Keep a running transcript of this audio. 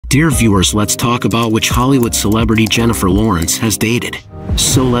Dear viewers, let's talk about which Hollywood celebrity Jennifer Lawrence has dated.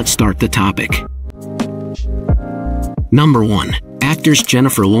 So let's start the topic. Number 1. Actors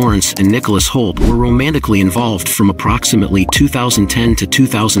Jennifer Lawrence and Nicholas Hoult were romantically involved from approximately 2010 to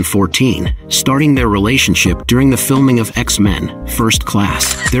 2014, starting their relationship during the filming of X-Men: First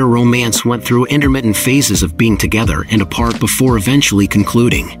Class. Their romance went through intermittent phases of being together and apart before eventually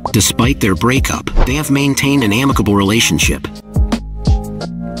concluding. Despite their breakup, they have maintained an amicable relationship.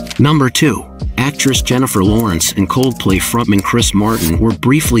 Number 2. Actress Jennifer Lawrence and Coldplay frontman Chris Martin were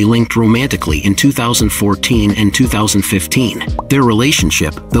briefly linked romantically in 2014 and 2015. Their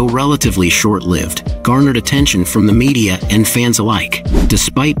relationship, though relatively short-lived, garnered attention from the media and fans alike.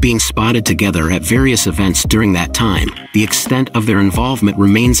 Despite being spotted together at various events during that time, the extent of their involvement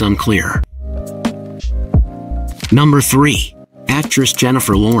remains unclear. Number 3. Actress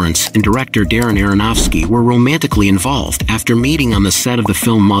Jennifer Lawrence and director Darren Aronofsky were romantically involved after meeting on the set of the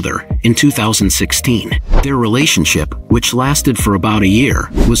film Mother in 2016. Their relationship, which lasted for about a year,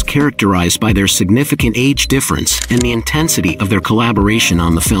 was characterized by their significant age difference and the intensity of their collaboration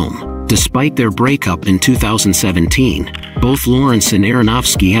on the film. Despite their breakup in 2017, both Lawrence and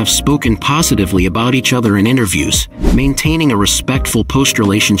Aronofsky have spoken positively about each other in interviews, maintaining a respectful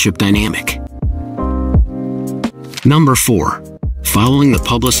post-relationship dynamic. Number 4. Following the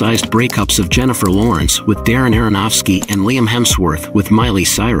publicized breakups of Jennifer Lawrence with Darren Aronofsky and Liam Hemsworth with Miley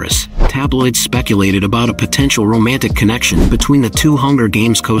Cyrus, tabloids speculated about a potential romantic connection between the two Hunger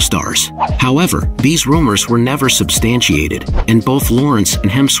Games co-stars. However, these rumors were never substantiated, and both Lawrence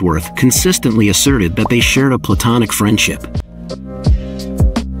and Hemsworth consistently asserted that they shared a platonic friendship.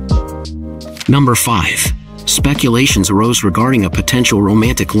 Number 5. Speculations arose regarding a potential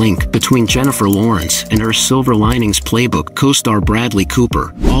romantic link between Jennifer Lawrence and her Silver Linings Playbook co-star Bradley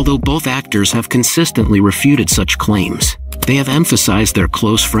Cooper, although both actors have consistently refuted such claims. They have emphasized their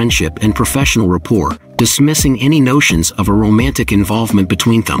close friendship and professional rapport, dismissing any notions of a romantic involvement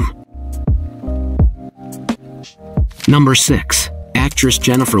between them. Number 6. Actress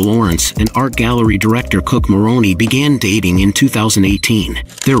Jennifer Lawrence and art gallery director Cook Maroney began dating in 2018.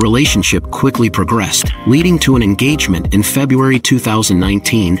 Their relationship quickly progressed, leading to an engagement in February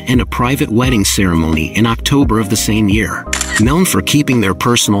 2019 and a private wedding ceremony in October of the same year. Known for keeping their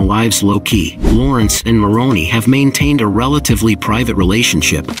personal lives low-key, Lawrence and Maroney have maintained a relatively private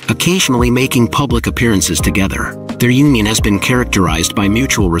relationship, occasionally making public appearances together. Their union has been characterized by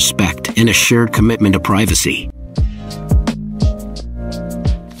mutual respect and a shared commitment to privacy.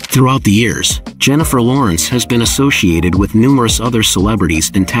 Throughout the years, Jennifer Lawrence has been associated with numerous other celebrities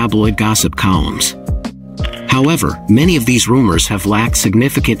in tabloid gossip columns. However, many of these rumors have lacked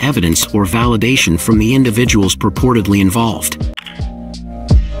significant evidence or validation from the individuals purportedly involved.